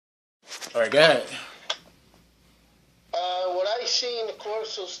All right, go ahead. What I see in the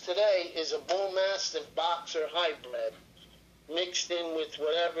corsos today is a bull mastiff boxer hybrid mixed in with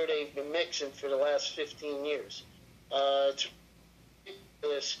whatever they've been mixing for the last 15 years. It's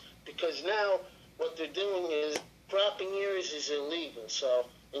ridiculous because now what they're doing is cropping years is illegal. So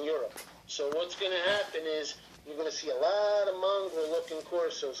in Europe, so what's going to happen is you're going to see a lot of mongrel-looking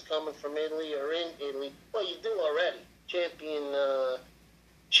corsos coming from Italy or in Italy. Well, you do already. Champion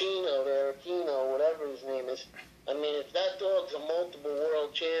Chino there, Kino, whatever his name is. I mean, if that dog's a multiple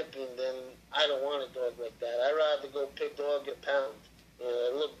world champion, then I don't want a dog like that. I'd rather go pick dog a pound.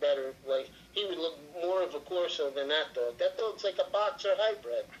 Look better. Like, he would look more of a corso than that dog. That dog's like a boxer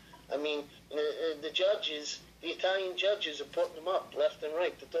hybrid. I mean, the judges, the Italian judges are putting them up left and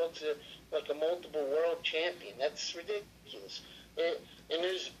right. The dog's like a multiple world champion. That's ridiculous. And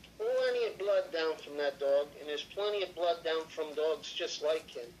there's plenty of blood down from that dog, and there's plenty of blood down from dogs just like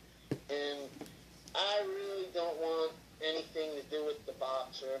him. And I really don't want anything to do with the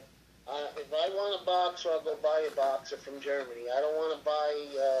boxer. If I want a boxer, I'll go buy a boxer from Germany. I don't want to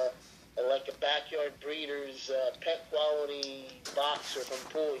buy like a backyard breeder's pet quality boxer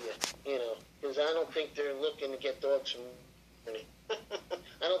from Puglia, because I don't think they're looking to get dogs from Germany.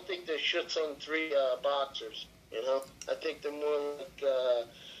 I don't think they're shits on 3 boxers. I think they're more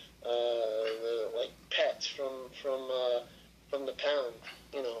like pets from the pound,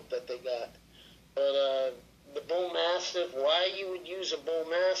 that they got. But the bull mastiff, why you would use a bull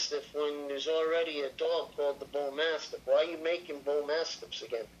mastiff when there's already a dog called the bull mastiff? Why are you making bull mastiffs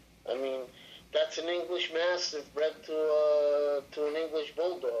again? I mean, that's an English mastiff bred to an English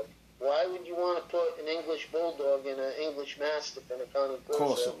bulldog. Why would you want to put an English bulldog in an English mastiff in a county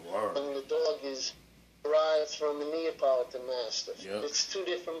corso when the dog is derived from a Neapolitan mastiff? Yep. It's 2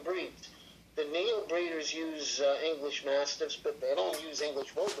 different breeds. The neo breeders use English mastiffs, but they don't use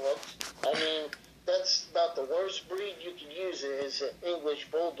English bulldogs. I mean, that's about the worst breed you could use is an English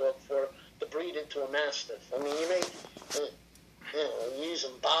bulldog to breed into a mastiff. I mean, you make,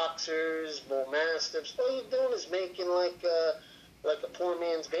 using boxers, bull mastiffs. All you're doing is making like a poor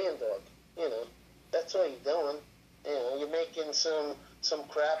man's band dog. That's all you're doing. You're making some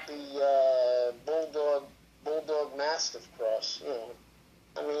crappy bulldog mastiff cross.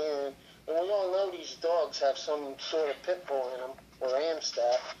 I mean. And we all know these dogs have some sort of pit bull in them, or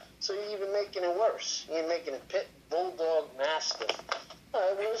Amstaff, so you're even making it worse. You're making a pit bulldog mastiff. All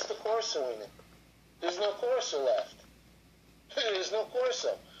right, where's the corso in it? There's no corso left. There's no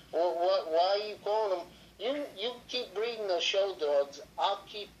corso. Well, why are you calling them? You keep breeding those show dogs. I'll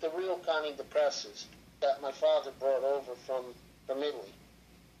keep the real Connie Depresses that my father brought over from Italy,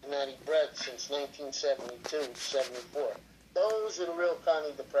 and that he bred since 1972, 74. Those are the real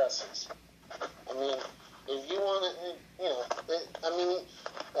Connie Depresses. I mean, if you want to, I mean,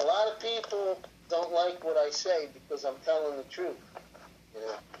 a lot of people don't like what I say because I'm telling the truth.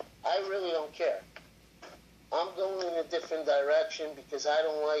 I really don't care. I'm going in a different direction because I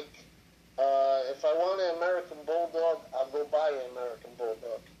don't like, if I want an American Bulldog, I'll go buy an American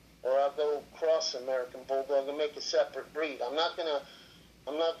Bulldog. Or I'll go cross American Bulldog and make a separate breed. I'm not gonna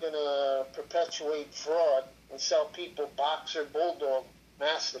perpetuate fraud and sell people boxer bulldog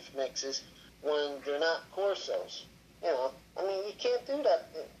mastiff mixes when they're not corsos. I mean, you can't do that.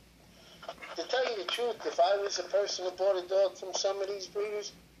 To tell you the truth, if I was a person who bought a dog from some of these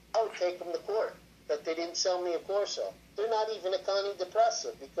breeders, I would take them to court that they didn't sell me a corso. They're not even a Connie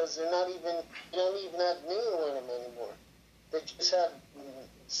Depressa because they don't even have Neo in them anymore. They just have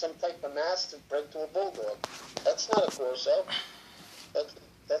some type of mastiff bred to a bulldog. That's not a corso.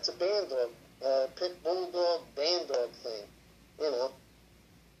 That's a band dog, pit bulldog band dog thing.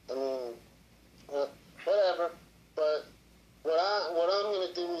 I mean, whatever. But what I'm going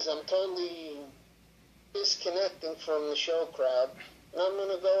to do is I'm totally disconnecting from the show crowd, and I'm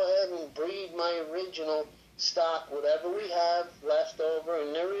going to go ahead and breed my original stock, whatever we have left over,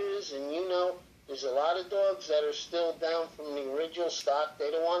 and there is, and there's a lot of dogs that are still down from the original stock.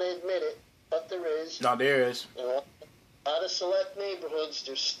 They don't want to admit it, but there is. No, there is. A lot of select neighborhoods,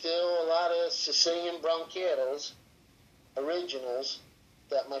 there's still a lot of Sicilian Bronchiatos, originals,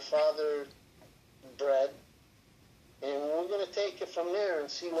 that my father bred. And we're going to take it from there and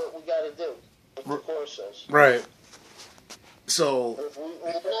see what we got to do with the corsos. Right. So...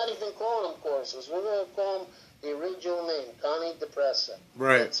 We're not even calling them corsos. We're going to call them the original name, Connie Depressa.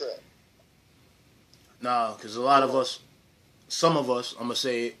 Right. That's it. Nah, because a lot of us, some of us, I'm going to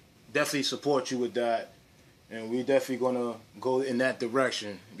say, definitely support you with that. And we definitely going to go in that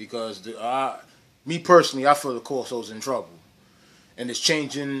direction because, me personally, I feel the corso's in trouble. And it's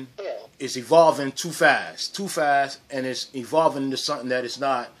changing, it's evolving too fast, and it's evolving into something that it's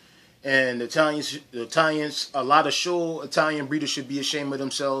not. And the Italians, a lot of sure Italian breeders should be ashamed of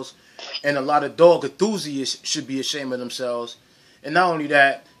themselves, and a lot of dog enthusiasts should be ashamed of themselves. And not only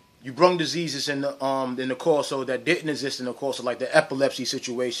that, you bring diseases in the corso that didn't exist in the corso, like the epilepsy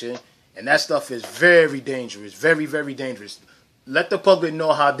situation, and that stuff is very dangerous, very, very dangerous. Let the public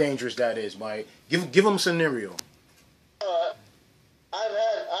know how dangerous that is, Mike. Give them a scenario.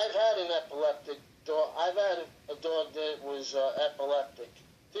 I've had an epileptic dog. I've had a dog that was epileptic.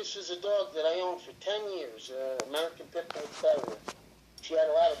 This is a dog that I owned for 10 years, American Pit Bull Terrier. She had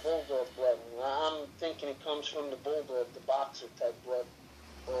a lot of bulldog blood. I'm thinking it comes from the bulldog, the boxer type blood,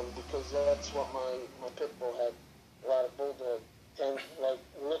 because that's what my pit bull had. A lot of bulldog,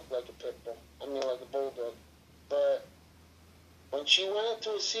 looked like a pit bull. I mean, like a bulldog. But when she went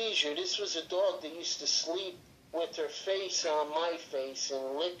into a seizure, this was a dog that used to sleep with her face on my face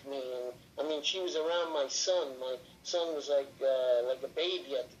and lick me. And I mean, she was around my son. My son was like a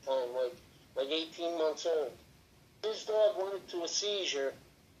baby at the time, like 18 months old. This dog went into a seizure,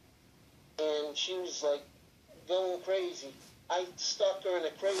 and she was like going crazy. I stuck her in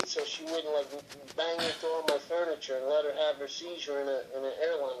a crate so she wouldn't like bang into all my furniture and let her have her seizure in an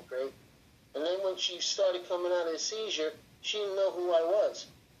airline crate. And then when she started coming out of the seizure, she didn't know who I was.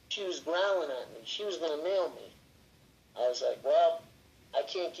 She was growling at me. She was going to nail me. I was like, well, I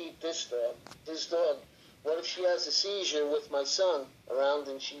can't keep this dog. This dog, what if she has a seizure with my son around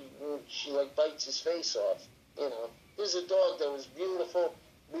and she like bites his face off? You know, this is a dog that was beautiful,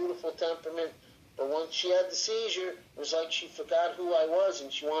 beautiful temperament. But once she had the seizure, it was like she forgot who I was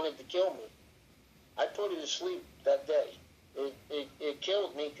and she wanted to kill me. I put her to sleep that day. It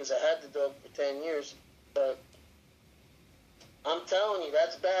killed me because I had the dog for 10 years. But I'm telling you,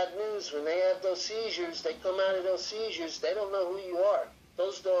 that's bad news. When they have those seizures, they come out of those seizures, they don't know who you are.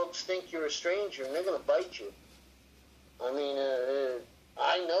 Those dogs think you're a stranger, and they're going to bite you. I mean,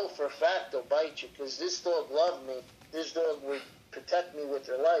 I know for a fact they'll bite you, because this dog loved me. This dog would protect me with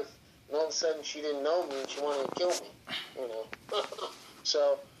her life. And all of a sudden, she didn't know me, and she wanted to kill me, you know.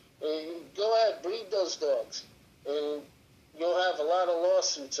 So, go ahead, breed those dogs. And you'll have a lot of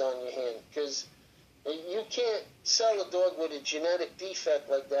lawsuits on your hand, because you can't sell a dog with a genetic defect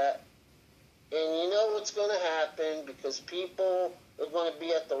like that, and you know what's going to happen, because people are going to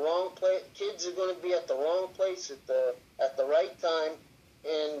be at the wrong place. Kids are going to be at the wrong place at the right time,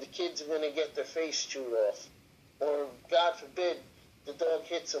 and the kids are going to get their face chewed off. Or, God forbid, the dog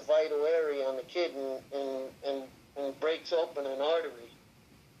hits a vital area on the kid and breaks open an artery.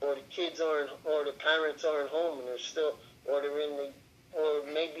 Or the kids aren't, or the parents aren't home, and they're still, or they're in the, or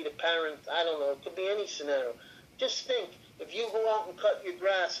maybe the parent, I don't know, it could be any scenario. Just think, if you go out and cut your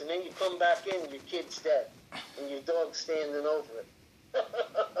grass and then you come back in, your kid's dead, and your dog's standing over it.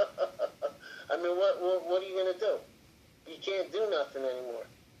 I mean, what are you going to do? You can't do nothing anymore.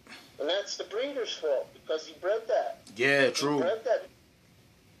 And that's the breeder's fault, because he bred that. Yeah, true. He bred that.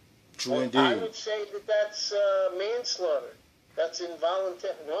 True and indeed. I would say that that's manslaughter. That's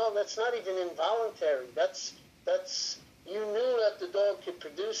involuntary. No, that's not even involuntary. That's you knew that the dog could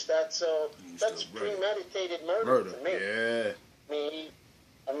produce that, so that's premeditated murder to me. Yeah.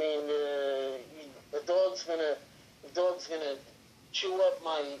 I mean, the dog's gonna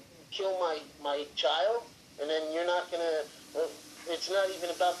kill my child, and then you're not gonna. Well, it's not even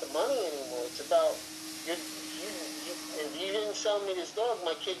about the money anymore. It's about if you didn't sell me this dog,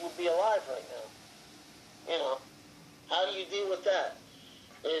 my kid would be alive right now. You know, how do you deal with that?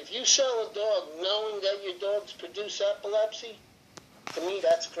 If you sell a dog knowing that your dogs produce epilepsy, to me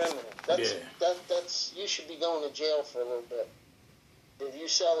that's criminal. That's you should be going to jail for a little bit. If you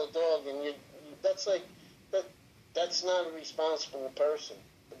sell a dog and that's not a responsible person.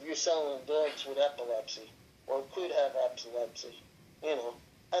 If you're selling dogs with epilepsy or could have epilepsy, you know,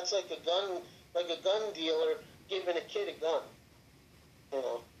 that's like a gun dealer giving a kid a gun. You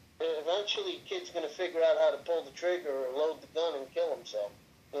know, eventually a kid's going to figure out how to pull the trigger or load the gun and kill himself.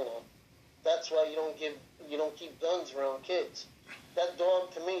 You know, that's why you don't keep guns around kids. That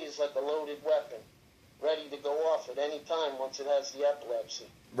dog to me is like a loaded weapon, ready to go off at any time once it has the epilepsy.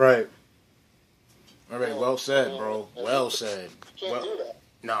 Right. All right. Well said, bro. Well said. You can't do that.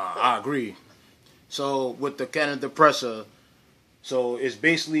 Nah, I agree. So with the Canada Depressor, so it's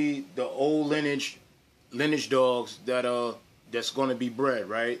basically the old lineage dogs that's going to be bred,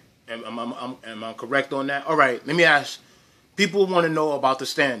 right? Am I correct on that? All right. Let me ask. People want to know about the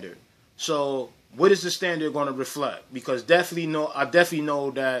standard. So what is the standard going to reflect? Because I definitely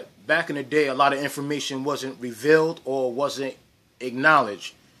know that back in the day, a lot of information wasn't revealed or wasn't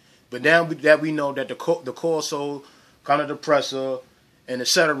acknowledged. But now that we know that the corso, kind of depressor, and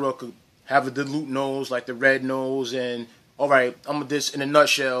etc. could have a dilute nose like the red nose, and all right, I'm this in a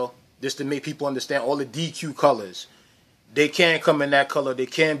nutshell. just to make people understand, all the DQ colors, they can't come in that color. They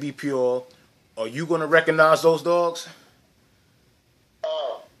can't be pure. Are you going to recognize those dogs?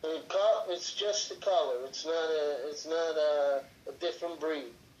 Oh, it's just the color. It's not a different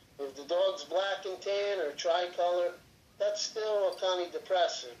breed. If the dog's black and tan or tricolor, that's still a Connie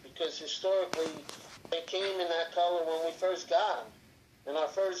Depressor, because historically they came in that color when we first got them. In our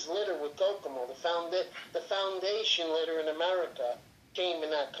first litter with Kokomo, the foundation litter in America came in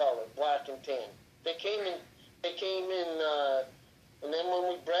that color, black and tan. They came in, and then when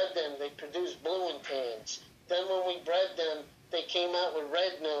we bred them, they produced blue and tans. Then when we bred them, they came out with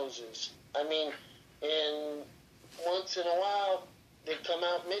red noses. I mean, and once in a while, they come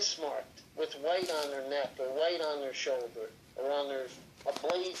out mismarked with white on their neck or white on their shoulder or on a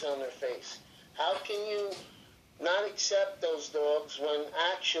blaze on their face. How can you not accept those dogs when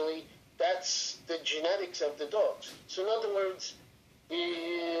actually that's the genetics of the dogs? So in other words,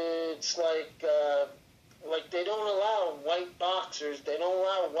 it's like they don't allow white boxers, they don't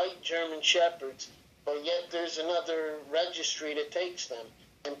allow white German Shepherds, but yet there's another registry that takes them,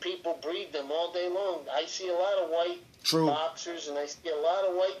 and people breed them all day long. I see a lot of white boxers, and I see a lot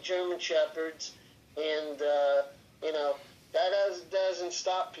of white German Shepherds, and that doesn't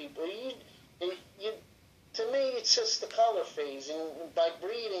stop people. To me, it's just the color phase, and by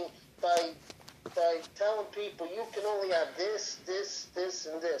breeding, by telling people you can only have this,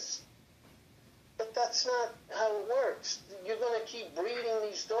 and this. But that's not how it works. You're going to keep breeding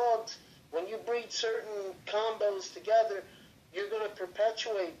these dogs. When you breed certain combos together, you're going to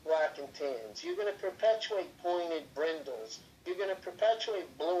perpetuate black and tans. You're going to perpetuate pointed brindles. You're going to perpetuate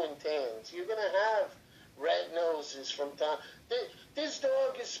blue and tans. You're going to have red noses from time. This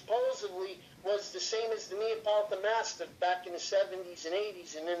dog is supposedly was the same as the Neapolitan Mastiff back in the 70s and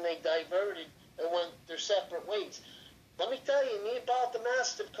 80s, and then they diverted and went their separate ways. Let me tell you, Neapolitan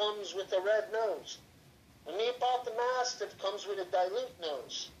Mastiff comes with a red nose. A Neapolitan Mastiff comes with a dilute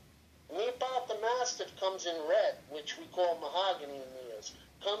nose. A Neapolitan Mastiff comes in red, which we call mahogany in Neos.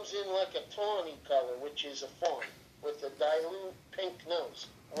 Comes in like a tawny color, which is a fawn, with a dilute pink nose,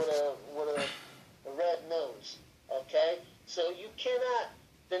 with a red nose. Okay? So you cannot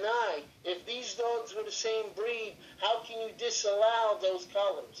deny, if these dogs were the same breed, how can you disallow those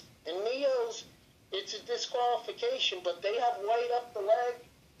colors? In Neos, it's a disqualification, but they have white up the leg,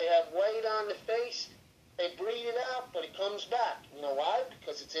 they have white on the face, they breed it out, but it comes back. You know why?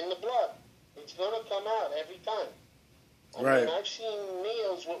 Because it's in the blood. It's going to come out every time. I mean, I've seen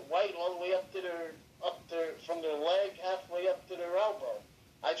Neos with white all the way up from their leg halfway up to their elbow.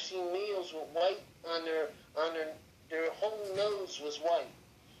 I've seen Neos with white on their whole nose was white.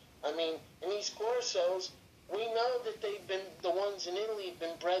 I mean, in these corsos, we know that the ones in Italy have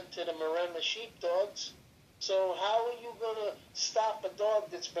been bred to the Maremma sheepdogs. So how are you going to stop a dog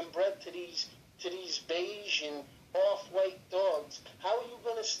that's been bred to these beige and off-white dogs? How are you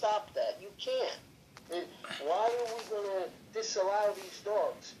going to stop that? You can't. Why are we going to disallow these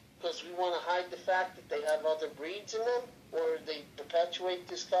dogs? Because we want to hide the fact that they have other breeds in them, or they perpetuate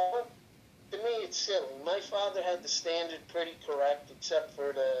this color? To me, it's silly. My father had the standard pretty correct, except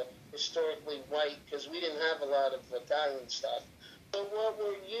for the historically white, because we didn't have a lot of Italian stuff. But what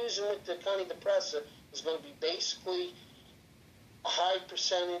we're using with the Connie Depressor is going to be basically a high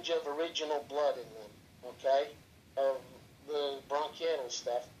percentage of original blood in them, okay, of the bronchial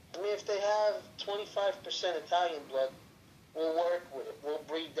stuff. I mean, if they have 25% Italian blood, we'll work with it. We'll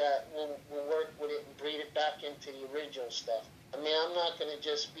breed that. We'll work with it and breed it back into the original stuff. I mean, I'm not going to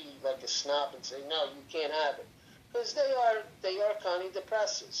just be like a snob and say, no, you can't have it. Because they are Connie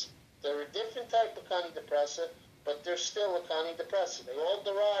Depressors. They're a different type of Connie Depressor, but they're still a Connie Depressor. They all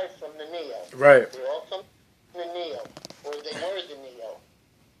derive from the Neo. Right. They all come from the Neo, or they were the Neo.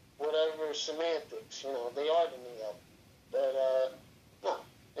 Whatever semantics, they are the Neo. But, no,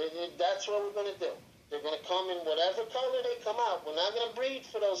 that's what we're going to do. They're going to come in whatever color they come out. We're not going to breed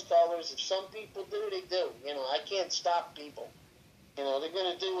for those colors. If some people do, they do. I can't stop people. They're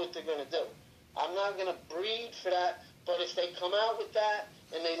going to do what they're going to do. I'm not going to breed for that, but if they come out with that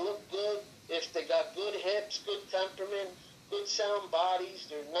and they look good, if they got good hips, good temperament, good sound bodies,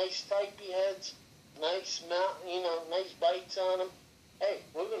 they're nice typey heads, nice mouth, nice bites on them, hey,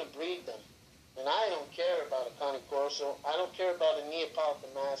 we're going to breed them. And I don't care about a Connie Corso. I don't care about a Neapolitan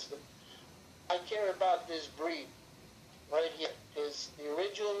Mastiff. I care about this breed right here, because the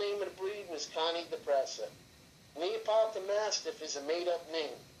original name of the breed was Connie Depressor. Neapolitan Mastiff is a made-up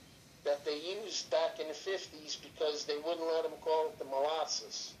name that they used back in the 50s because they wouldn't let them call it the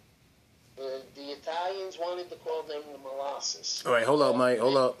Molossus. The Italians wanted to call them the Molossus. All right, hold up, Mike.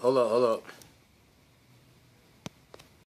 Hold up.